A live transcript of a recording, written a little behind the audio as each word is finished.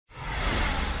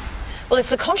Well,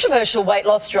 it's a controversial weight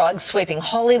loss drug sweeping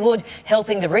Hollywood,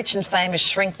 helping the rich and famous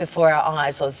shrink before our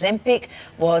eyes. Ozempic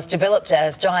was developed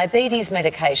as diabetes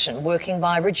medication, working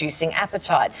by reducing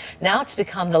appetite. Now it's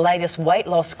become the latest weight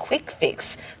loss quick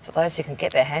fix for those who can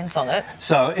get their hands on it.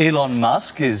 So Elon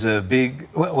Musk is a big,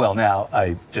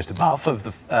 just a buff of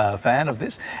the fan of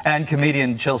this, and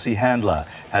comedian Chelsea Handler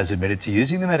has admitted to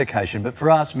using the medication. But for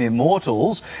us mere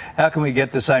mortals, how can we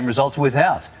get the same results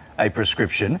without a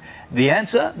prescription? The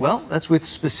answer, well, that's with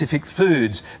specific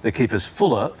foods that keep us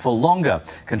fuller for longer,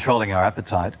 controlling our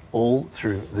appetite all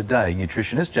through the day.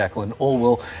 Nutritionist Jacqueline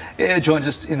Allwell joins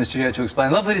us in the studio to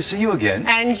explain. Lovely to see you again.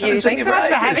 And you. Thanks so much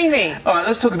for having me. All right,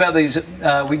 let's talk about these.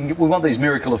 We want these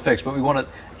miracle effects, but we want it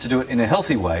to do it in a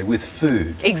healthy way with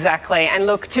food. Exactly. And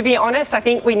look, to be honest, I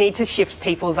think we need to shift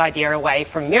people's idea away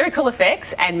from miracle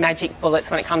effects and magic bullets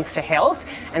when it comes to health,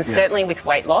 and certainly with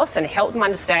weight loss, and help them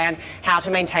understand how to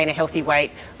maintain a healthy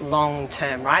weight long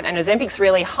term, right? And Ozempic's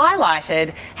really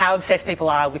highlighted how obsessed people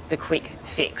are with the quick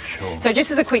fix. Sure. So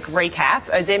just as a quick recap,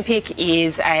 Ozempic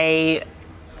is a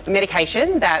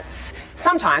medication that's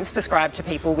sometimes prescribed to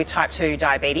people with type 2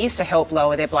 diabetes to help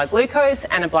lower their blood glucose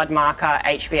and a blood marker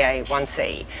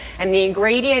HbA1c. And the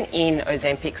ingredient in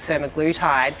Ozempic,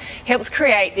 semaglutide, helps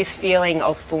create this feeling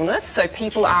of fullness, so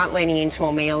people aren't leaning into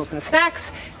more meals and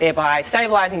snacks, thereby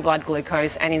stabilising blood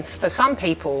glucose, and for some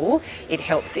people it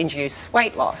helps induce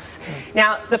weight loss.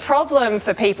 Now, the problem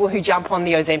for people who jump on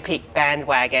the Ozempic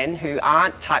bandwagon who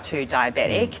aren't type 2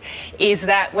 diabetic is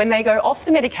that when they go off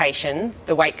the medication,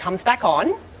 the weight comes back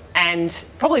on, and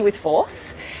probably with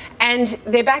force, and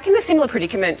they're back in the similar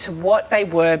predicament to what they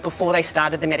were before they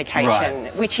started the medication,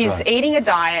 which is eating a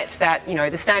diet that, you know,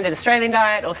 the standard Australian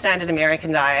diet or standard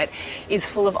American diet is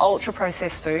full of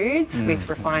ultra-processed foods with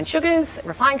refined sugars,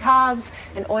 refined carbs,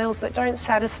 and oils that don't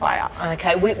satisfy us.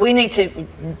 Okay, we need to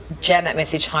jam that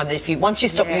message home that once you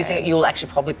stop using it, you'll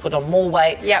actually probably put on more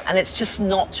weight, and it's just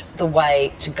not the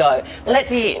way to go.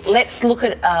 Let's look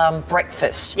at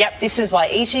breakfast. This is by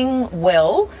eating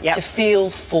well to feel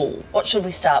full. What should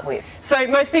we start with? So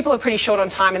most people are pretty short on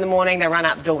time in the morning. They run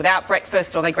out the door without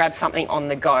breakfast, or they grab something on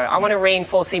the go. I want to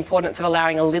reinforce the importance of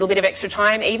allowing a little bit of extra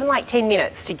time, even like 10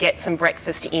 minutes, to get some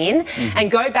breakfast in, and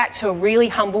go back to a really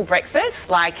humble breakfast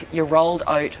like your rolled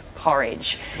oat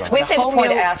porridge. So we said to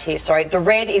point out here, the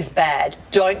red is bad.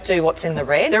 Don't do what's in the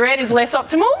red. The red is less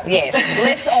optimal? Yes,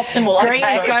 less optimal. Green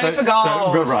is go for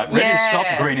gold. Red is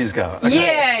stop, green is go.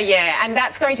 Okay. And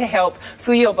that's going to help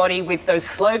fill your body with those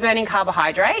slow-burning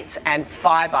carbohydrates and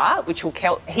fibre, which will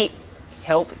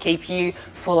help keep you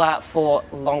fuller for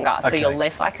longer, so you're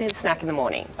less likely to snack in the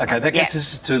morning. Okay, that gets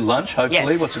us to lunch,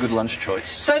 hopefully. What's a good lunch choice?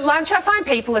 So lunch, I find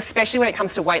people, especially when it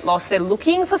comes to weight loss, they're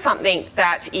looking for something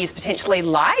that is potentially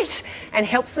light and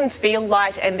helps them feel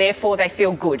light, and therefore they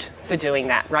feel good for doing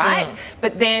that, right?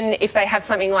 But then if they have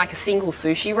something like a single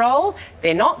sushi roll,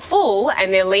 they're not full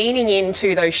and they're leaning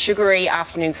into those sugary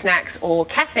afternoon snacks or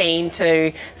caffeine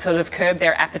to sort of curb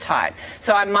their appetite.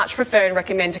 So I much prefer and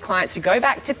recommend to clients to go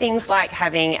back to things like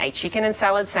having a chicken and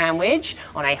salad sandwich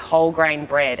on a whole grain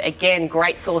bread. Again,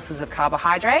 great sources of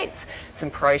carbohydrates, some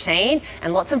protein,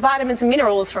 and lots of vitamins and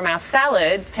minerals from our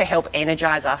salads to help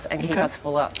energise us and keep us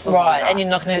fuller for longer. And you're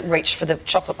not going to reach for the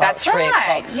chocolate bar at 3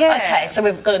 o'clock. Okay, so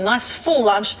we've got a nice full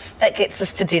lunch that gets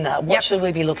us to dinner. What should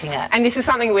we be looking at? And this is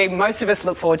something most of us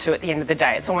look forward to at the end of the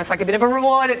day. It's almost like a bit of a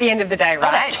reward at the end of the day, right?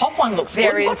 Oh, that top one looks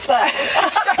good. What's that?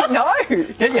 I don't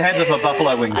know. Get your hands up for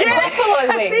buffalo wings.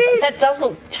 Buffalo wings. That does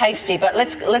look tasty, but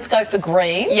let's go for green.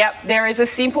 Yep, there is a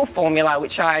simple formula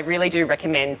which I really do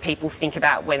recommend people think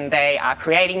about when they are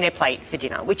creating their plate for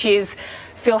dinner, which is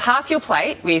fill half your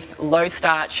plate with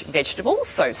low-starch vegetables,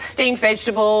 so steamed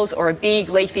vegetables or a big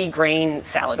leafy green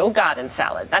salad or garden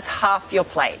salad. That's half your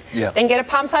plate. Then get a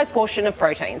palm-sized portion of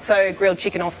protein, so grilled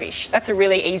chicken or fish. That's a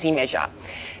really easy measure.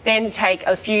 Then take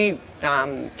a few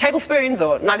tablespoons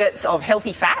or nuggets of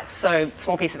healthy fats, so a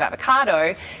small piece of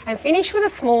avocado, and finish with a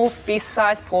small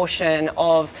fist-sized portion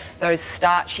of those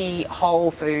starchy whole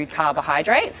food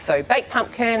carbohydrates, so baked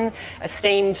pumpkin, a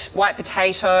steamed white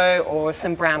potato, or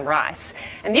some brown rice.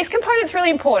 And this component's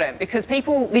really important because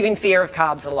people live in fear of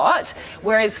carbs a lot,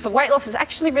 whereas for weight loss it's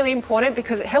actually really important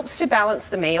because it helps to balance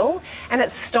the meal and it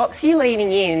stops you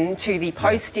leaning in to the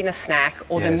post-dinner snack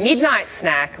or the midnight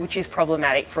snack, which is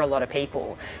problematic for a lot of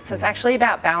people. So it's actually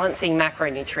about balancing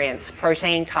macronutrients,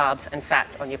 protein, carbs and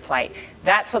fats on your plate.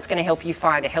 That's what's going to help you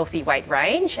find a healthy weight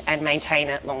range and maintain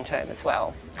it long term as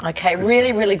well. Okay,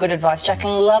 really, really good advice,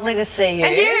 Jacqueline. Lovely to see you.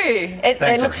 And you.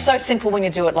 It looks so simple when you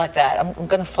do it like that. I'm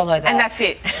going to follow that. And that's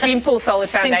it. Simple, solid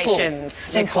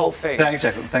foundations with whole food. Thanks,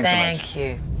 Jacqueline. Thanks so much. Thank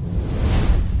you.